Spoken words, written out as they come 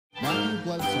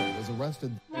Bledsoe was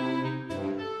arrested.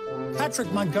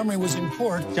 Patrick Montgomery was in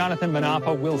court. Jonathan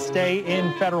Manapa will stay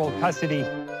in federal custody.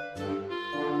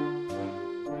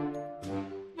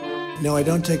 No, I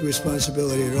don't take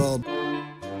responsibility at all.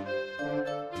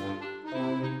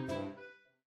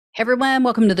 Hey everyone,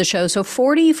 welcome to the show. So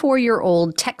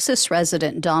 44-year-old Texas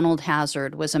resident Donald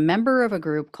Hazard was a member of a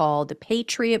group called the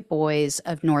Patriot Boys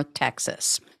of North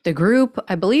Texas. The group,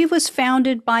 I believe, was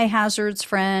founded by Hazard's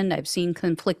friend. I've seen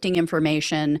conflicting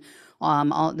information.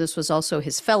 This was also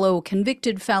his fellow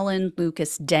convicted felon,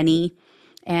 Lucas Denny.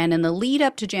 And in the lead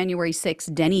up to January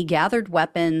 6th, Denny gathered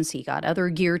weapons. He got other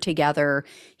gear together.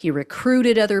 He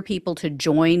recruited other people to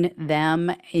join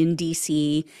them in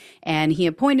D.C. And he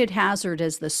appointed Hazard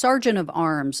as the sergeant of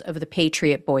arms of the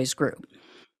Patriot Boys group.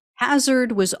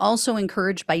 Hazard was also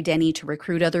encouraged by Denny to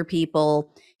recruit other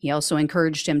people. He also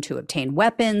encouraged him to obtain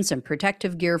weapons and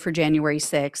protective gear for January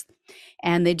 6th.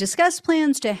 And they discussed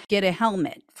plans to get a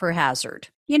helmet for Hazard.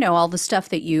 You know, all the stuff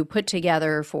that you put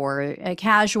together for a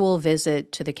casual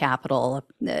visit to the Capitol,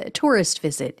 a tourist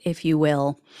visit, if you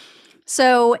will.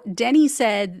 So Denny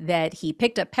said that he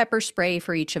picked up pepper spray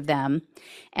for each of them,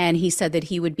 and he said that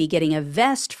he would be getting a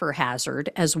vest for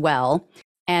Hazard as well.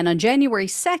 And on January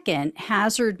 2nd,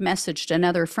 Hazard messaged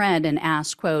another friend and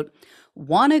asked, quote,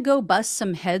 "Want to go bust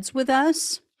some heads with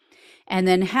us?" And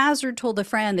then Hazard told the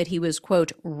friend that he was,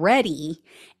 quote, ready,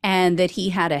 and that he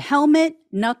had a helmet,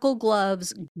 knuckle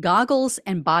gloves, goggles,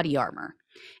 and body armor.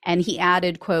 And he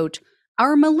added, quote,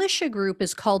 "Our militia group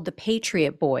is called the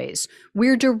Patriot Boys.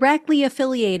 We're directly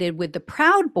affiliated with the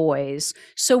Proud Boys,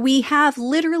 so we have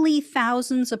literally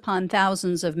thousands upon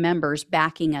thousands of members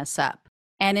backing us up."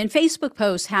 And in Facebook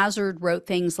posts, Hazard wrote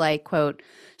things like, quote,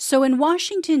 "So in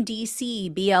Washington, D.C.,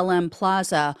 BLM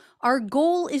Plaza, our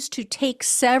goal is to take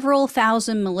several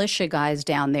thousand militia guys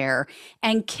down there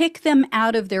and kick them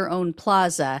out of their own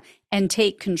plaza and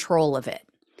take control of it."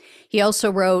 He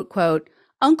also wrote, quote,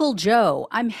 "Uncle Joe,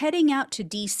 I'm heading out to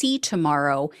D.C.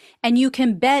 tomorrow, and you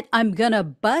can bet I'm gonna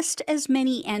bust as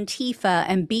many Antifa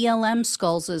and BLM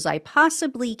skulls as I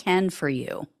possibly can for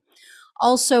you."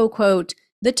 Also, quote,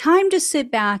 "The time to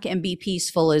sit back and be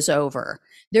peaceful is over.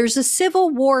 There's a civil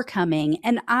war coming,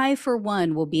 and I, for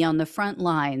one, will be on the front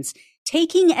lines,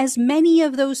 taking as many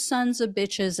of those sons of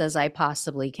bitches as I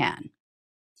possibly can."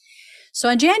 So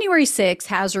on January 6th,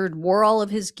 Hazard wore all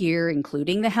of his gear,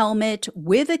 including the helmet,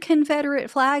 with a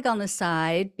Confederate flag on the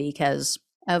side, because,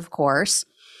 of course.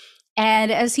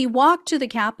 And as he walked to the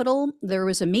Capitol, there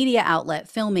was a media outlet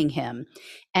filming him,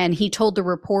 and he told the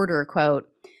reporter, quote,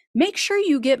 "Make sure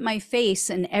you get my face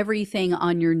and everything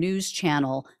on your news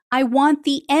channel. I want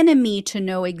the enemy to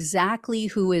know exactly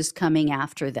who is coming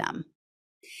after them."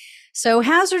 So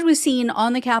Hazard was seen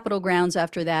on the Capitol grounds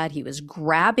after that. He was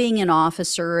grabbing an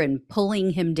officer and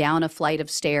pulling him down a flight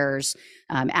of stairs.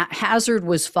 Hazard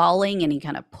was falling and he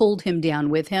kind of pulled him down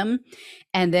with him.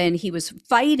 And then he was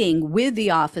fighting with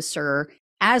the officer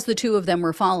as the two of them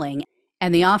were falling.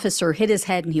 And the officer hit his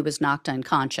head and he was knocked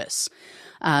unconscious.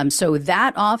 So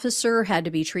that officer had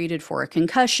to be treated for a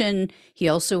concussion. He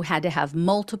also had to have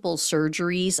multiple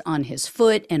surgeries on his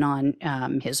foot and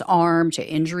on his arm, to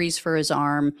injuries for his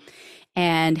arm.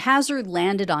 And Hazard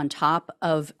landed on top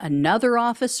of another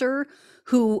officer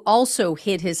who also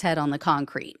hit his head on the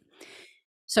concrete.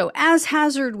 So as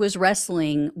Hazard was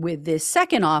wrestling with this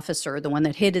second officer, the one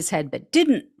that hit his head but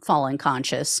didn't fall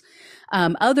unconscious,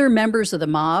 other members of the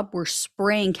mob were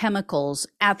spraying chemicals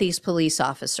at these police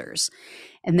officers.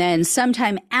 And then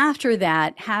sometime after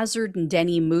that, Hazard and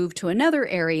Denny moved to another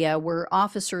area where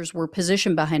officers were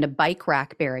positioned behind a bike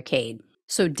rack barricade.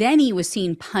 So Denny was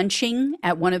seen punching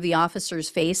at one of the officers'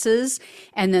 faces,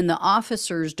 and then the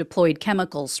officers deployed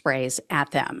chemical sprays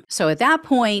at them. So at that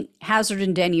point, Hazard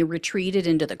and Denny retreated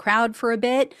into the crowd for a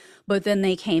bit, but then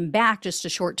they came back just a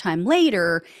short time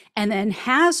later, and then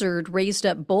Hazard raised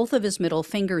up both of his middle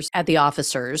fingers at the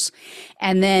officers,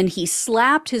 and then he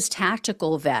slapped his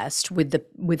tactical vest with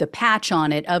the patch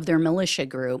on it of their militia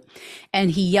group,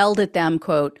 and he yelled at them,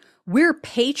 quote, "We're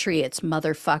patriots,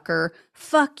 motherfucker.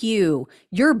 Fuck you.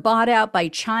 You're bought out by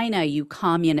China, you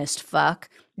communist fuck.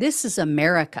 This is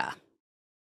America."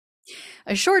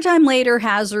 A short time later,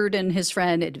 Hazard and his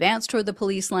friend advanced toward the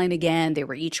police line again. They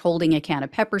were each holding a can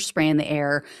of pepper spray in the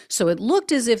air, so it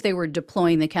looked as if they were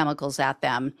deploying the chemicals at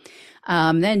them.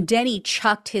 Then Denny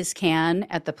chucked his can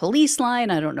at the police line.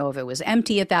 I don't know if it was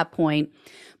empty at that point.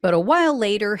 But a while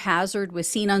later, Hazard was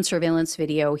seen on surveillance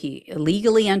video. He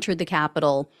illegally entered the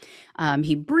Capitol.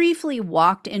 He briefly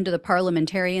walked into the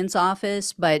parliamentarian's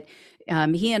office, but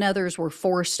he and others were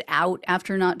forced out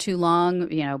after not too long,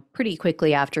 pretty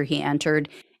quickly after he entered.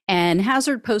 And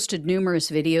Hazard posted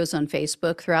numerous videos on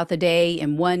Facebook throughout the day.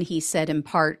 In one, he said in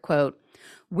part, quote,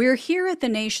 "We're here at the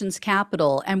nation's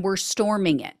capital and we're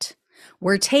storming it.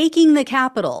 We're taking the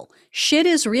Capitol. Shit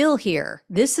is real here.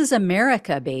 This is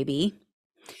America, baby."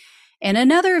 In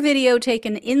another video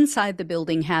taken inside the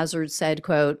building, Hazard said,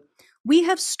 quote, "We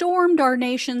have stormed our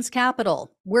nation's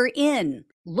capital. We're in.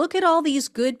 Look at all these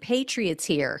good patriots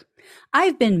here.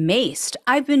 I've been maced.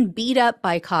 I've been beat up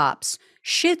by cops.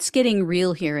 Shit's getting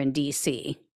real here in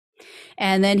D.C."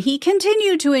 And then he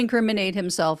continued to incriminate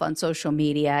himself on social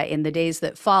media in the days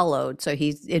that followed. So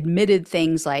he admitted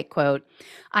things like, quote,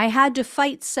 "I had to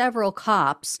fight several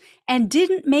cops and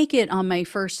didn't make it on my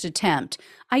first attempt.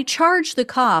 I charged the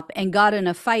cop and got in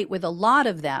a fight with a lot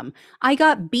of them. I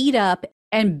got beat up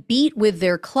and beat with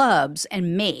their clubs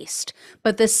and maced.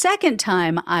 But the second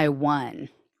time I won."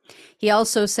 He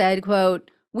also said, quote,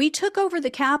 "We took over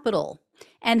the Capitol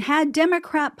and had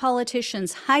Democrat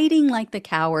politicians hiding like the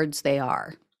cowards they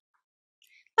are."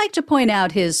 I'd like to point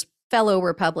out his fellow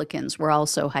Republicans were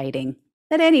also hiding.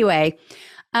 But anyway,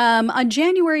 on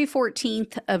January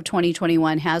 14th of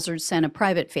 2021, Hazard sent a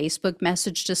private Facebook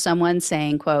message to someone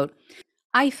saying, quote,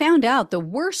 "I found out the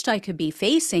worst I could be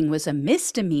facing was a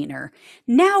misdemeanor.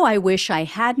 Now I wish I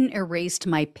hadn't erased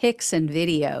my pics and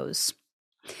videos."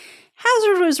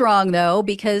 Hazard was wrong, though,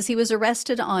 because he was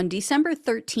arrested on December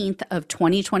 13th of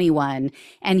 2021,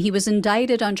 and he was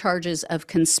indicted on charges of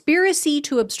conspiracy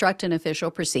to obstruct an official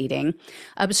proceeding,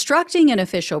 obstructing an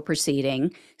official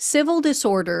proceeding, civil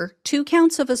disorder, 2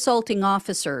 counts of assaulting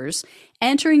officers,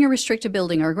 entering a restricted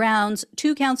building or grounds,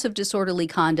 2 counts of disorderly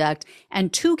conduct,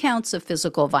 and 2 counts of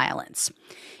physical violence.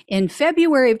 In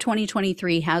February of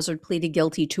 2023, Hazard pleaded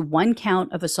guilty to 1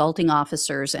 count of assaulting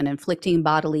officers and inflicting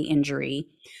bodily injury.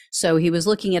 So he was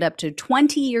looking at up to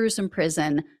 20 years in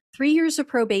prison, 3 years of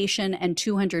probation, and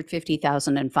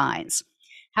 $250,000 in fines.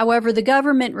 However, the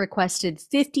government requested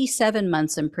 57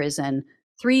 months in prison,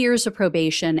 3 years of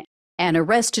probation, and a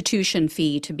restitution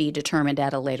fee to be determined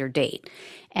at a later date.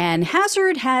 And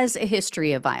Hazard has a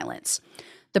history of violence.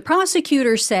 The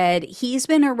prosecutor said he's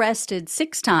been arrested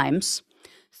 6 times.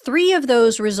 3 of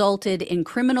those resulted in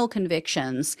criminal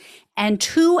convictions, and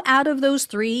 2 out of those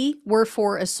 3 were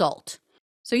for assault.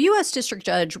 So U.S. District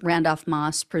Judge Randolph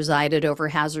Moss presided over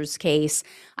Hazard's case.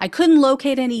 I couldn't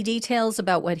locate any details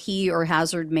about what he or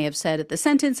Hazard may have said at the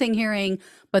sentencing hearing,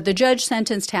 but the judge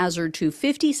sentenced Hazard to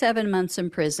 57 months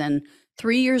in prison,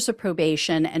 3 years of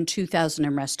probation, and $2,000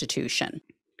 in restitution.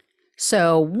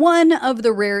 So one of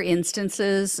the rare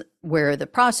instances where the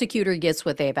prosecutor gets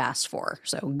what they've asked for.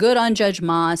 So good on Judge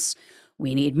Moss.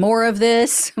 We need more of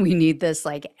this. We need this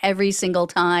like every single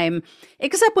time,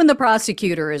 except when the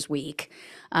prosecutor is weak.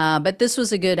 But this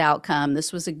was a good outcome.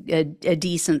 This was a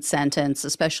decent sentence,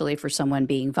 especially for someone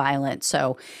being violent.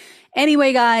 So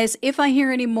anyway, guys, if I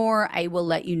hear any more, I will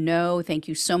let you know. Thank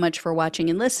you so much for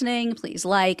watching and listening. Please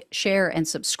like, share, and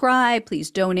subscribe. Please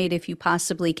donate if you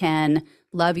possibly can.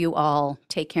 Love you all.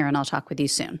 Take care, and I'll talk with you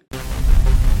soon.